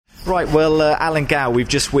Right, well, Alan Gow, we've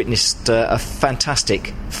just witnessed a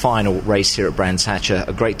fantastic final race here at Brands Hatch,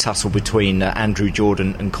 a great tussle between Andrew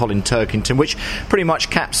Jordan and Colin Turkington, which pretty much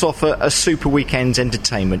caps off a super weekend's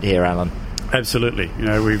entertainment here, Alan. Absolutely. You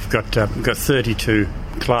know, we've got 32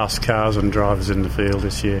 class cars and drivers in the field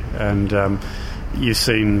this year, and you've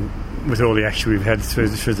seen with all the action we've had through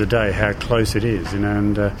the day how close it is, you know,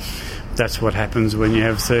 and that's what happens when you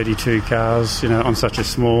have 32 cars, you know, on such a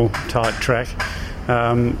small, tight track.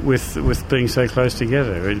 With being so close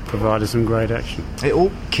together, it provided some great action. It all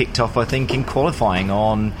kicked off, I think, in qualifying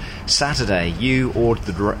on Saturday. You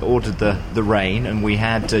ordered the rain, and we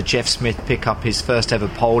had Jeff Smith pick up his first ever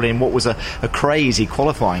pole in what was a crazy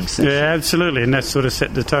qualifying session. Yeah, absolutely, and that sort of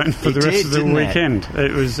set the tone for the rest of the weekend.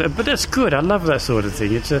 It was, but that's good. I love that sort of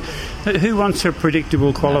thing. It's who wants a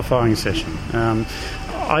predictable qualifying session?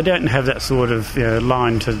 I don't have that sort of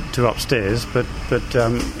line to upstairs, but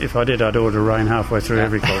if I did, I'd order rain halfway through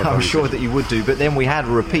every qualifying. I'm sure that you would do, but then we had a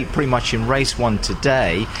repeat pretty much in race one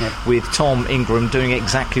today with Tom Ingram doing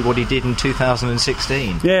exactly what he did in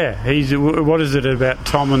 2016. Yeah, what is it about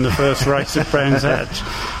Tom in the first race at Brands Hatch?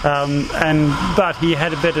 But he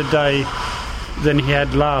had a better day than he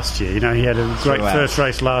had last year. You know, he had a great first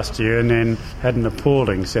race last year and then had an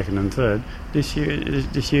appalling second and third. This year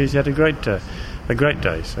he's had a great day.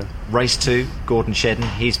 So race 2, Gordon Shedden,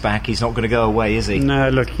 he's back. He's not going to go away, is he? No,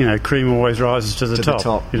 look, cream always rises to the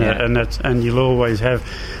top. And you'll always have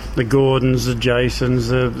the Gordons, the Jasons,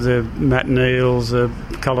 the Matt Neils, the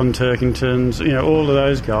Colin Turkingtons, all of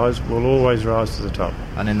those guys will always rise to the top.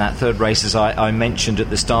 And in that third race, as I mentioned at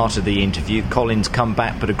the start of the interview, Colin's come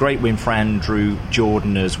back, but a great win for Andrew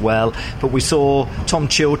Jordan as well. But we saw Tom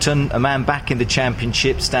Chilton, a man back in the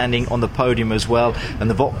championship, standing on the podium as well, and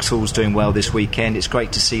the Vauxhalls doing well this weekend. It's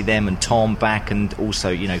great to see them and Tom back and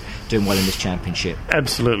also, doing well in this championship.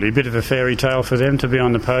 Absolutely. A bit of a fairy tale for them to be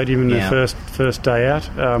on the podium in their first day out.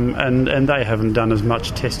 And they haven't done as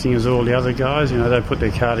much testing as all the other guys. They put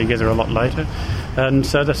their car together a lot later, and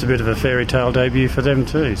so that's a bit of a fairy tale debut for them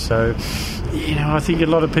too. So, I think a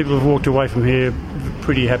lot of people have walked away from here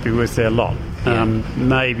pretty happy with their lot.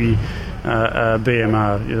 Maybe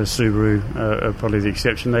BMR, Subaru are probably the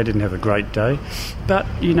exception. They didn't have a great day, but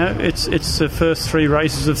it's the first 3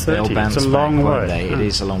 races of 30. It's a long way. It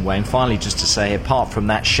is a long way. And finally, just to say, apart from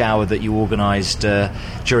that shower that you organised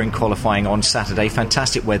during qualifying on Saturday,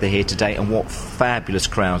 fantastic weather here today, and what fabulous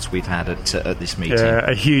crowds we've had at this meeting. Yeah,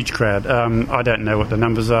 a huge crowd. I don't know what the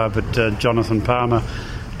numbers are, but Jonathan Palmer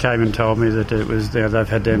came and told me that it was they've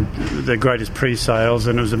had their greatest pre-sales,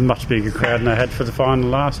 and it was a much bigger crowd than they had for the final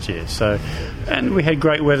last year. So, and we had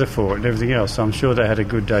great weather for it and everything else, so I'm sure they had a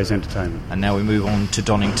good day's entertainment. And now we move on to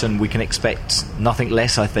Donington. We can expect nothing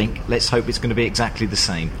less, I think. Let's hope it's going to be exactly the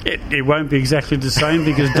same. It won't be exactly the same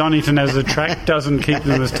because Donington as a track doesn't keep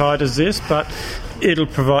them as tight as this, but it'll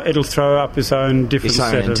throw up its own different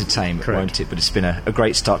set of entertainment, won't it? But it's been a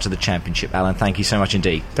great start to the championship. Alan, thank you so much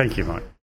indeed. Thank you, Mike.